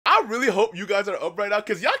I really hope you guys are up right now,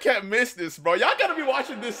 because y'all can't miss this, bro. Y'all gotta be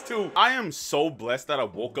watching this too. I am so blessed that I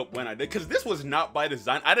woke up when I did, because this was not by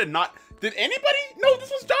design. I did not, did anybody know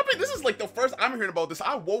this was dropping? This is like the first I'm hearing about this.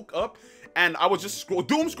 I woke up and I was just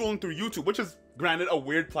doom scrolling through YouTube, which is granted a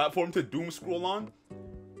weird platform to doom scroll on.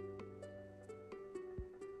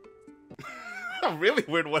 A really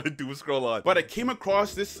weird one to do scroll on. But I came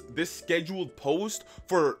across this scheduled post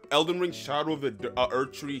for Elden Ring Shadow of the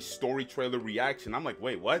ERDTREE story trailer reaction. I'm like,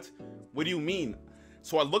 wait, what? What do you mean?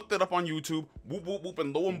 So I looked it up on YouTube, whoop, whoop, whoop,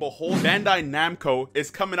 and lo and behold, Bandai Namco is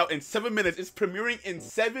coming out in 7 minutes. It's premiering in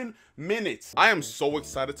 7 minutes. I am so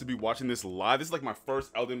excited to be watching this live. This is like my first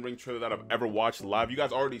Elden Ring trailer that I've ever watched live. You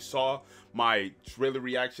guys already saw my trailer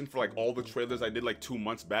reaction for like all the trailers I did like 2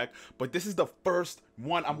 months back. But this is the first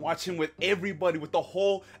one I'm watching with everybody, with the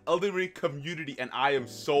whole Elden Ring community, and I am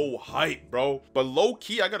so hyped, bro. But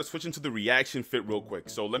low-key, I gotta switch into the reaction fit real quick.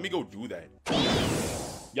 So let me go do that.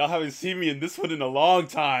 Y'all haven't seen me in this one in a long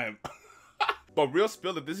time. But real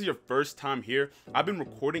spill, if this is your first time here, I've been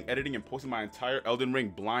recording, editing, and posting my entire Elden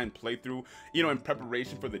Ring blind playthrough, you know, in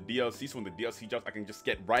preparation for the DLC. So when the DLC drops, I can just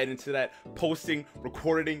get right into that, posting,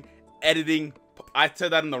 recording, editing. I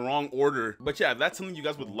said that in the wrong order. But yeah, if that's something you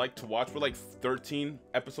guys would like to watch, we're like 13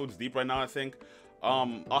 episodes deep right now, I think.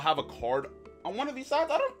 I'll have a card on one of these sides.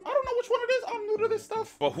 I don't know which one it is. I'm new to this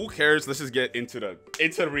stuff. But who cares? Let's just get into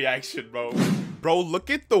the reaction, bro. Bro, look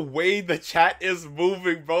at the way the chat is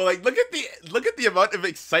moving, bro. Like, look at the amount of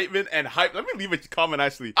excitement and hype. Let me leave a comment,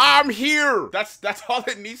 actually. I'm here. That's all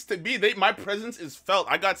it needs to be. My presence is felt.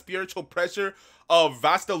 I got spiritual pressure of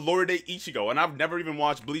Vasta Lorde Ichigo, and I've never even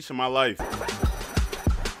watched Bleach in my life.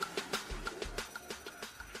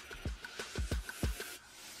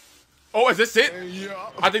 Oh, is this it? Yeah.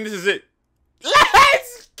 I think this is it.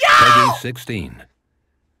 Let's go! Peggy 16.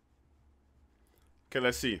 Okay,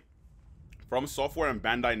 let's see. From Software and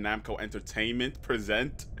Bandai Namco Entertainment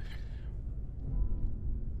present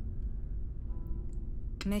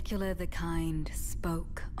Mikula the Kind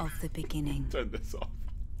spoke of the beginning. Turn this off.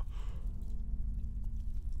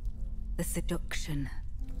 The seduction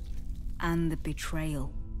and the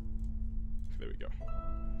betrayal. There we go.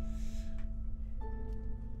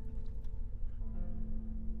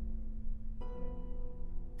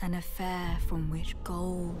 An affair from which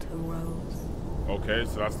gold arose. Okay,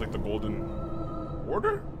 so that's like the Golden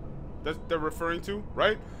Order that they're referring to,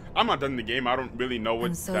 right? I'm not done in the game. I don't really know what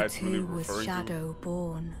And so that's really too was referring Shadow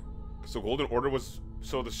born. to. So Golden Order was,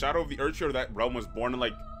 so the Shadow of the ERDTREE, or that realm, was born in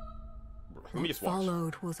like, let me What just watch.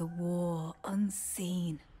 followed was a war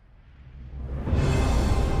unseen.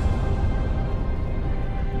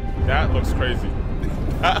 That looks crazy.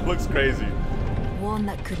 That looks crazy. One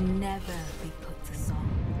that could never be put to song.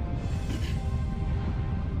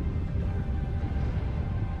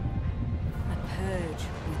 A purge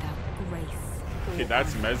without grace. Okay,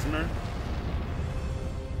 that's Mesmer.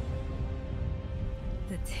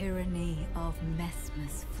 The tyranny of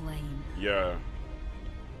Mesmer's flame. Yeah.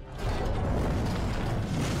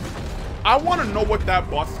 I want to know what that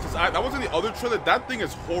boss is, because that was in the other trailer. That thing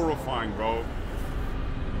is horrifying, bro.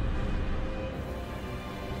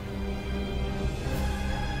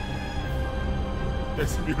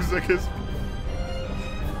 This music is...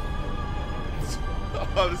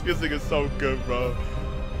 Oh, this music is so good, bro.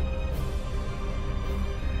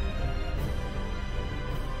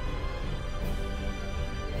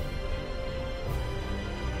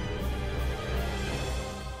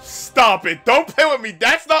 Stop it. Don't play with me.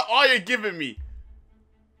 That's not all you're giving me.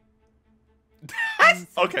 That's...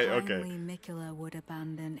 Okay, okay. Mikula would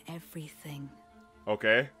abandon everything.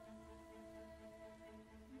 Okay.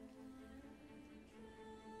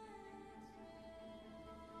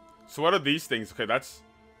 So what are these things? Okay, that's...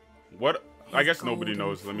 What? I guess nobody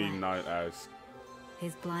knows. Let me not ask.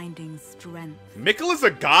 His blinding strength. Mikula's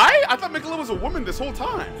a guy? I thought Mikula was a woman this whole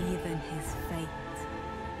time. Even his fate.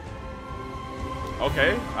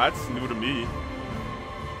 Okay, that's new to me.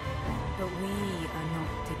 But we are not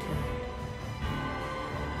deterred.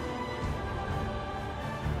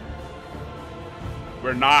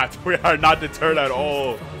 We're not. We are not deterred at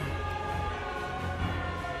all.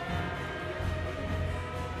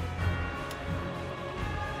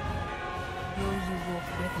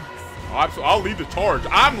 I'll lead the charge.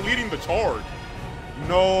 I'm leading the charge.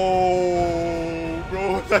 No,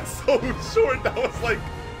 bro, that's so short. That was like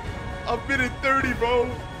a minute 30,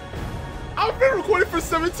 bro. I've been recording for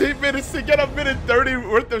 17 minutes to get a minute 30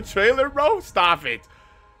 worth of trailer, bro. Stop it.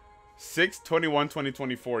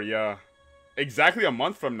 6/21/2024. Yeah, exactly a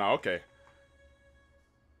month from now. Okay,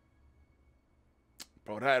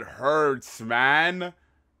 bro, that hurts, man.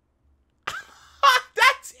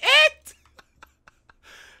 That's it.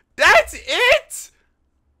 That's it?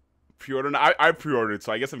 Pre-order. I pre-ordered,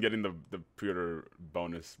 so I guess I'm getting the pre-order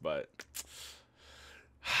bonus, but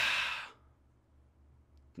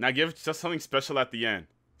now give just something special at the end.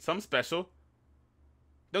 Something special.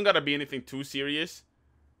 Don't gotta be anything too serious.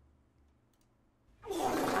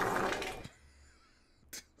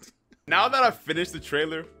 Now that I've finished the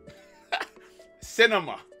trailer,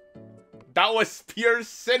 cinema. That was pure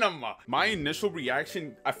cinema. My initial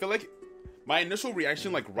reaction, I feel like my initial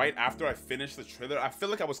reaction, like right after I finished the trailer, I feel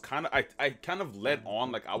like I was kind of, I kind of let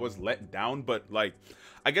on, like I was let down, but like,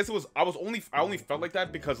 I guess it was, I only felt like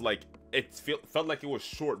that because like, it felt like it was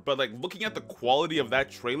short, but like looking at the quality of that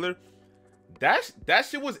trailer, that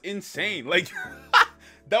shit was insane. Like,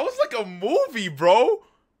 that was like a movie, bro.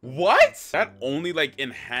 What? That only like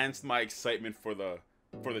enhanced my excitement for the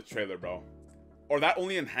trailer, bro. Or that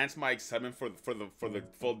only enhanced my excitement for the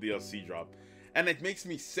full DLC drop. And it makes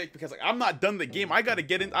me sick because like I'm not done the game. I gotta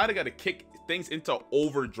get in. I gotta kick things into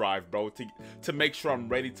overdrive, bro, to make sure I'm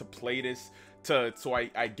ready to play this. So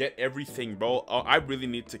I get everything, bro. I really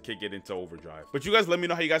need to kick it into overdrive. But you guys, let me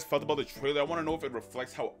know how you guys felt about the trailer. I want to know if it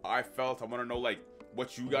reflects how I felt. I want to know like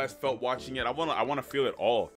what you guys felt watching it. I want to feel it all.